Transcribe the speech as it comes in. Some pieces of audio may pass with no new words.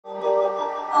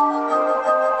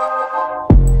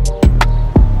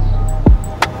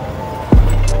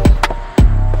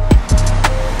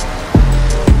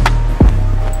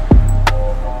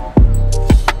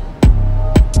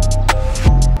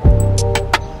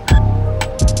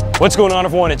What's going on,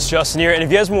 everyone? It's Justin here, and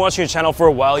if you guys have been watching the channel for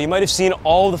a while, you might have seen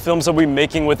all the films that we've been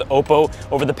making with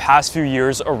OPPO over the past few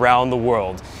years around the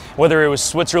world. Whether it was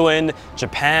Switzerland,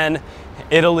 Japan,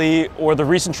 Italy, or the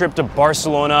recent trip to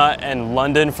Barcelona and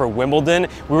London for Wimbledon,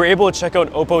 we were able to check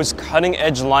out OPPO's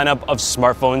cutting-edge lineup of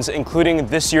smartphones, including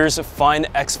this year's Find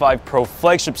X5 Pro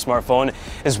flagship smartphone,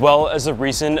 as well as the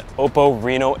recent OPPO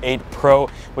Reno 8 Pro,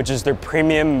 which is their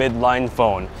premium midline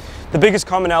phone. The biggest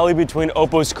commonality between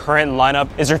OPPO's current lineup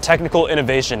is their technical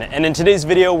innovation, and in today's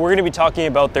video we're going to be talking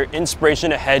about their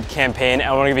Inspiration Ahead campaign, and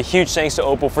I want to give a huge thanks to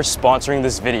OPPO for sponsoring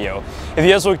this video. If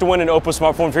you guys would like to win an OPPO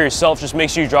smartphone for yourself, just make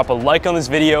sure you drop a like on this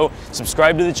video,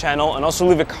 subscribe to the channel, and also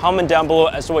leave a comment down below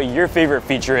as to what your favorite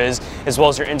feature is, as well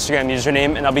as your Instagram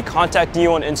username, and I'll be contacting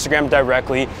you on Instagram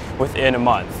directly within a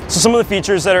month. So some of the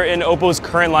features that are in OPPO's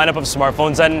current lineup of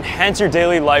smartphones that enhance your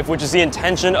daily life, which is the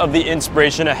intention of the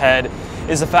Inspiration Ahead,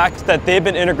 is the fact that they've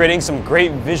been integrating some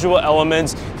great visual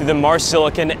elements through the Mars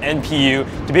Silicon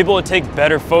NPU to be able to take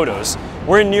better photos.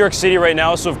 We're in New York City right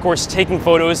now, so of course taking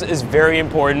photos is very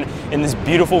important in this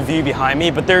beautiful view behind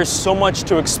me, but there's so much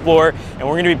to explore, and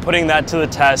we're going to be putting that to the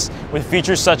test with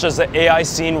features such as the AI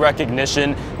scene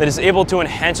recognition that is able to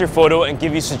enhance your photo and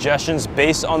give you suggestions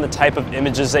based on the type of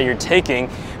images that you're taking,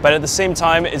 but at the same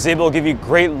time is able to give you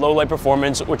great low light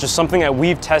performance, which is something that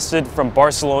we've tested from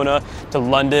Barcelona to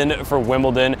London for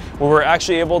Wimbledon, where we're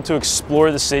actually able to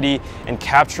explore the city and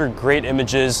capture great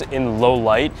images in low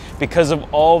light because of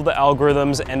all of the algorithms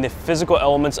and the physical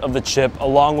elements of the chip,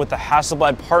 along with the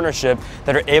Hasselblad partnership,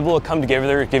 that are able to come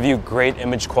together to give you great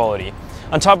image quality.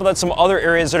 On top of that, some other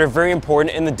areas that are very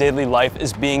important in the daily life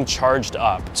is being charged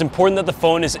up. It's important that the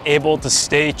phone is able to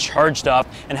stay charged up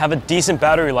and have a decent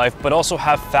battery life, but also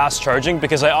have fast charging,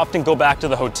 because I often go back to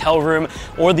the hotel room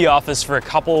or the office for a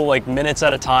couple minutes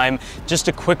at a time just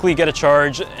to quickly get a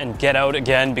charge and get out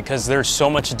again, because there's so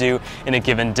much to do in a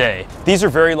given day. These are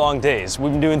very long days.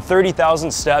 We've been doing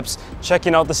 30,000 steps,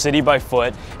 checking out the city by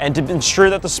foot, and to ensure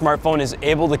that the smartphone is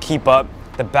able to keep up,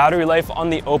 the battery life on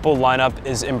the OPPO lineup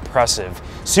is impressive.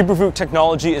 SuperVOOC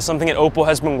technology is something that OPPO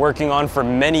has been working on for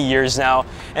many years now,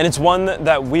 and it's one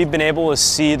that we've been able to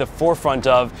see the forefront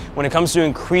of when it comes to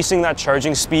increasing that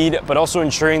charging speed, but also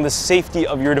ensuring the safety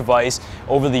of your device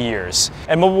over the years.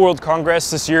 At Mobile World Congress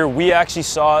this year, we actually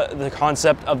saw the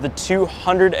concept of the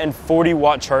 240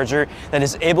 watt charger that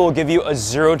is able to give you a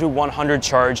 0 to 100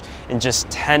 charge in just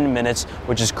 10 minutes,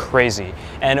 which is crazy.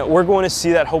 And we're going to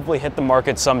see that hopefully hit the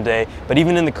market someday, but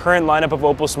even in the current lineup of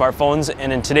OPPO smartphones,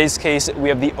 and in today's case we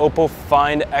have the OPPO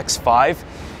Find X5,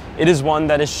 it is one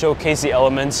that has showcased the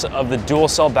elements of the dual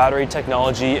cell battery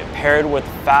technology paired with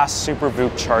fast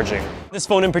SuperVOOC charging. This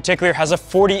phone in particular has a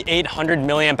 4,800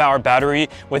 milliamp hour battery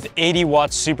with 80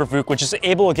 watts SuperVOOC, which is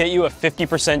able to get you a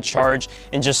 50% charge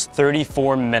in just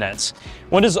 34 minutes.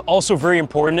 What is also very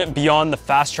important beyond the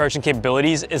fast charging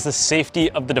capabilities is the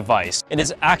safety of the device. It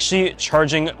is actually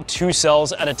charging 2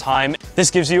 cells at a time.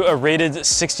 This gives you a rated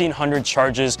 1,600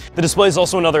 charges. The display is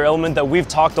also another element that we've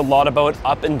talked a lot about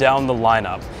up and down the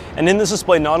lineup. And in this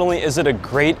display, not only is it a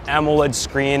great AMOLED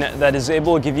screen that is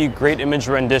able to give you great image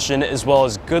rendition as well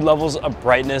as good levels of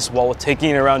brightness while taking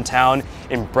it around town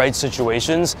in bright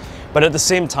situations, but at the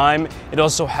same time, it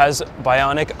also has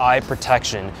bionic eye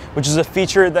protection, which is a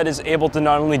feature that is able to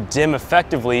not only dim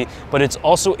effectively, but it's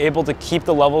also able to keep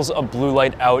the levels of blue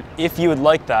light out if you would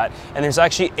like that. And there's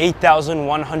actually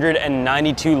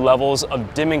 8,192 levels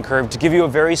of dimming curve to give you a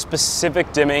very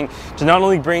specific dimming to not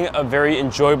only bring a very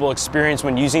enjoyable experience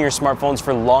when using your smartphones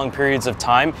for long periods of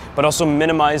time, but also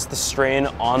minimize the strain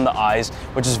on the eyes,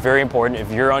 which is very important if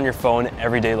you're on your phone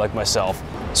every day like myself.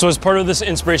 So as part of this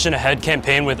Inspiration Ahead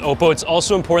campaign with OPPO, it's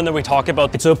also important that we talk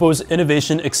about OPPO's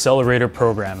Innovation Accelerator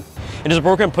program. It is a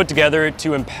program put together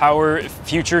to empower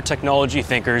future technology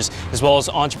thinkers as well as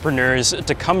entrepreneurs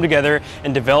to come together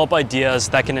and develop ideas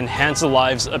that can enhance the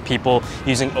lives of people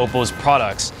using OPPO's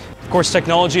products. Of course,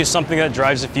 technology is something that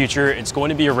drives the future. It's going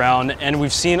to be around, and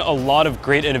we've seen a lot of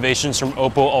great innovations from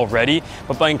OPPO already,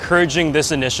 but by encouraging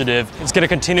this initiative, it's going to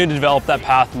continue to develop that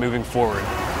path moving forward.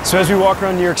 So as we walk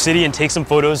around New York City and take some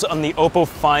photos on the OPPO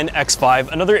Find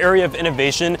X5, another area of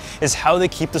innovation is how they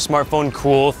keep the smartphone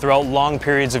cool throughout long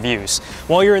periods of use.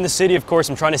 While you're in the city, of course,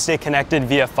 I'm trying to stay connected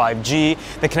via 5G.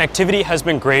 The connectivity has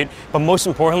been great, but most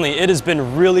importantly, it has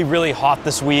been really, really hot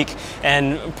this week,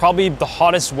 and probably the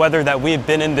hottest weather that we've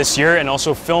been in this year and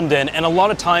also filmed in. And a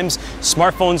lot of times,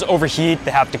 smartphones overheat,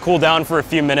 they have to cool down for a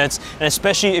few minutes, and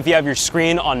especially if you have your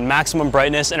screen on maximum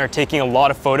brightness and are taking a lot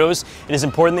of photos, it is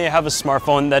important that you have a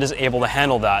smartphone that is able to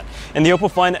handle that. And the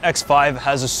OPPO Find X5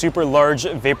 has a super large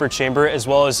vapor chamber as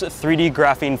well as 3D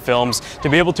graphene films to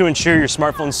be able to ensure your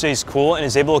smartphone stays cool and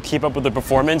is able to keep up with the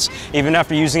performance even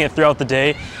after using it throughout the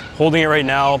day. Holding it right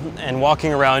now and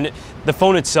walking around, the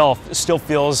phone itself still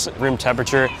feels room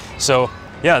temperature. So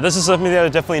yeah, this is something that I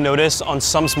definitely noticed on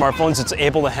some smartphones it's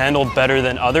able to handle better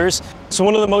than others. So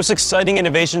one of the most exciting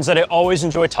innovations that I always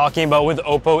enjoy talking about with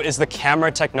OPPO is the camera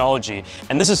technology.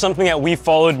 And this is something that we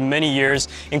followed many years,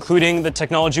 including the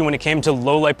technology when it came to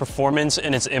low light performance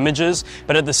in its images,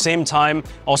 but at the same time,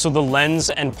 also the lens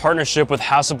and partnership with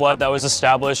Hasselblad that was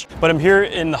established. But I'm here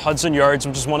in the Hudson Yards,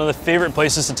 which is one of the favorite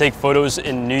places to take photos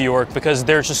in New York because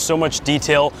there's just so much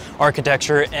detail,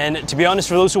 architecture, and to be honest,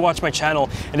 for those who watch my channel,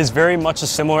 it is very much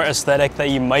a similar aesthetic that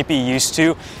you might be used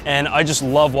to. And I just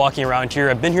love walking around here.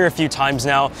 I've been here a few times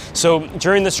now. So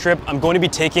during this trip, I'm going to be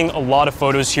taking a lot of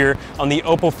photos here on the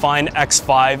OPPO Find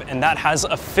X5, and that has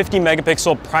a 50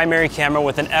 megapixel primary camera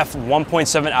with an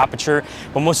f1.7 aperture.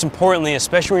 But most importantly,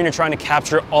 especially when you're trying to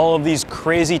capture all of these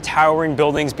crazy towering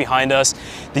buildings behind us,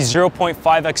 the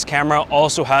 0.5x camera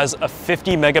also has a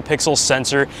 50 megapixel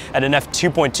sensor at an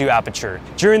f2.2 aperture.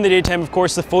 During the daytime, of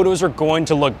course, the photos are going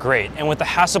to look great. And with the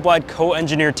Hasselblad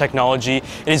co-engineered technology,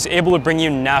 it is able to bring you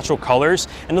natural colors.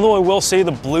 And although I will say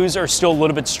the blues are still a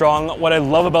little bit strong, what I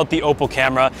love about the OPPO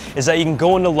camera is that you can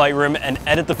go into Lightroom and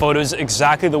edit the photos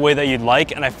exactly the way that you'd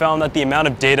like, and I found that the amount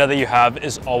of data that you have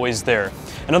is always there.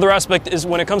 Another aspect is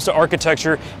when it comes to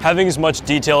architecture, having as much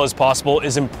detail as possible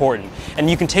is important. And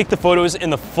you can take the photos in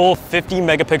the full 50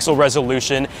 megapixel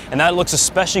resolution, and that looks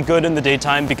especially good in the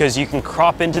daytime because you can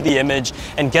crop into the image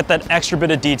and get that extra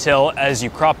bit of detail as you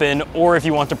crop in, or if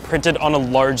you want to print it on a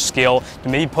large scale to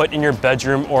maybe put in your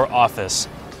bedroom or office.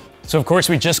 So of course,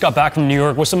 we just got back from New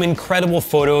York with some incredible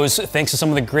photos thanks to some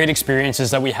of the great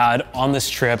experiences that we had on this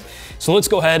trip. So let's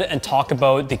go ahead and talk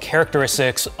about the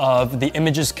characteristics of the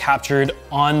images captured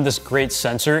on this great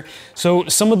sensor. So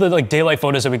some of the daylight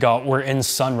photos that we got were in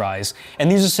sunrise. And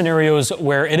these are scenarios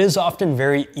where it is often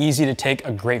very easy to take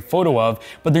a great photo of,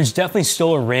 but there's definitely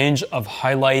still a range of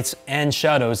highlights and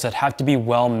shadows that have to be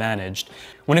well managed.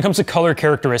 When it comes to color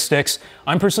characteristics,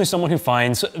 I'm personally someone who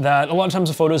finds that a lot of times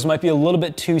the photos might be a little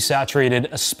bit too saturated,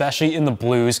 especially in the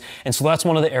blues, and so that's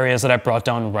one of the areas that I brought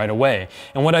down right away.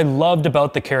 And what I loved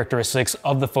about the characteristics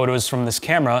of the photos from this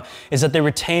camera is that they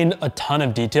retained a ton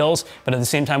of details, but at the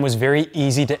same time was very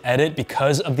easy to edit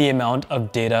because of the amount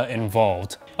of data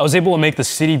involved. I was able to make the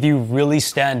city view really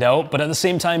stand out, but at the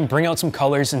same time bring out some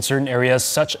colors in certain areas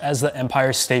such as the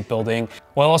Empire State Building,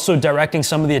 while also directing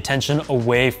some of the attention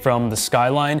away from the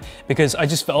skyline because I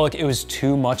just felt like it was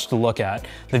too much to look at.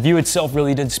 The view itself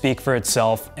really did speak for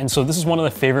itself, and so this is one of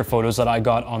the favorite photos that I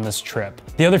got on this trip.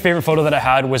 The other favorite photo that I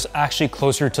had was actually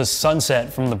closer to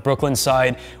sunset from the Brooklyn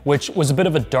side, which was a bit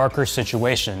of a darker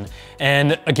situation.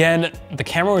 And again, the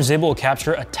camera was able to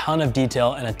capture a ton of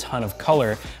detail and a ton of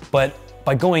color, but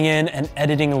by going in and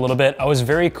editing a little bit, I was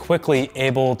very quickly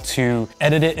able to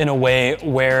edit it in a way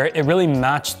where it really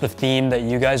matched the theme that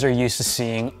you guys are used to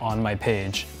seeing on my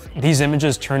page. These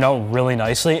images turned out really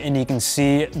nicely, and you can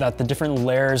see that the different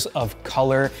layers of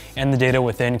color and the data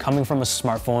within coming from a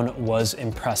smartphone was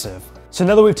impressive. So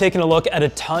now that we've taken a look at a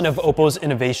ton of OPPO's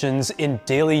innovations in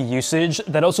daily usage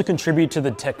that also contribute to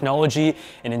the technology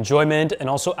and enjoyment and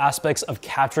also aspects of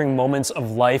capturing moments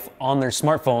of life on their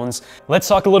smartphones, let's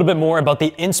talk a little bit more about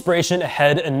the Inspiration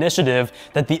Ahead initiative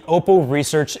that the OPPO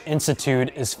Research Institute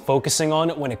is focusing on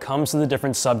when it comes to the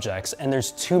different subjects. And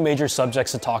there's two major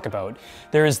subjects to talk about.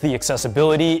 There is the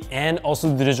accessibility and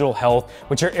also the digital health,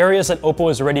 which are areas that OPPO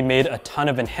has already made a ton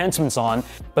of enhancements on,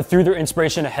 but through their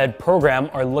Inspiration Ahead program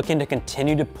are looking to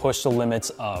continue to push the limits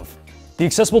of. The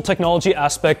accessible technology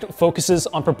aspect focuses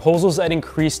on proposals that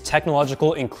increase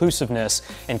technological inclusiveness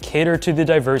and cater to the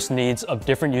diverse needs of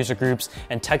different user groups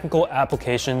and technical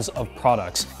applications of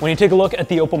products. When you take a look at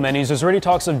the OPPO menus, there's already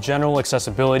talks of general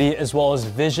accessibility as well as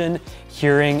vision,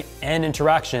 hearing, and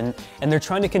interaction, and they're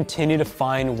trying to continue to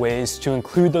find ways to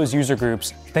include those user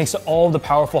groups thanks to all of the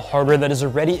powerful hardware that is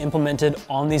already implemented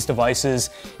on these devices,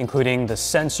 including the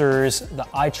sensors, the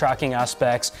eye tracking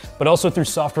aspects, but also through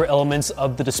software elements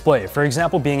of the display. For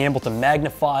example, being able to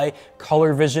magnify,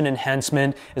 color vision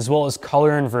enhancement, as well as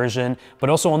color inversion, but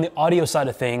also on the audio side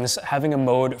of things, having a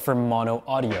mode for mono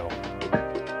audio.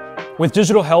 With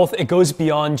digital health, it goes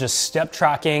beyond just step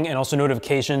tracking and also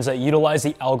notifications that utilize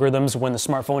the algorithms when the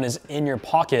smartphone is in your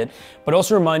pocket, but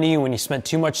also reminding you when you spend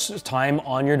too much time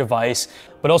on your device,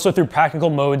 but also through practical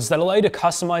modes that allow you to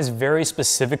customize very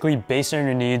specifically based on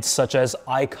your needs, such as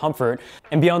eye comfort.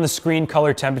 And beyond the screen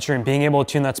color temperature and being able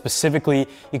to tune that specifically,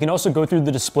 you can also go through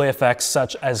the display effects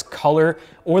such as color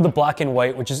or the black and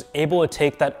white, which is able to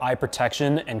take that eye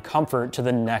protection and comfort to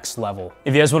the next level.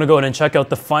 If you guys want to go ahead and check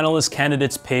out the finalist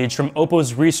candidates page from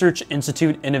OPPO's Research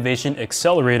Institute Innovation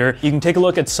Accelerator, you can take a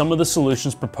look at some of the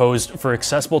solutions proposed for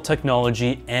accessible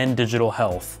technology and digital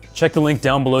health. Check the link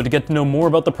down below to get to know more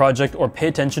about the project or pay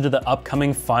attention to the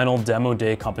upcoming final demo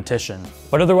day competition.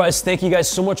 But otherwise, thank you guys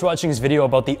so much for watching this video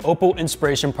about the OPPO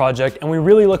Inspiration Project, and we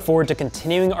really look forward to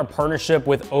continuing our partnership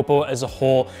with OPPO as a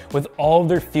whole with all of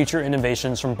their future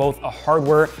innovations from both a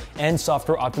hardware and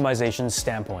software optimization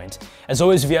standpoint. As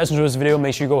always, if you guys enjoyed this video,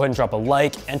 make sure you go ahead and drop a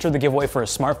like, enter the giveaway for a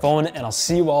smartphone, and I'll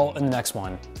see you all in the next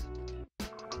one.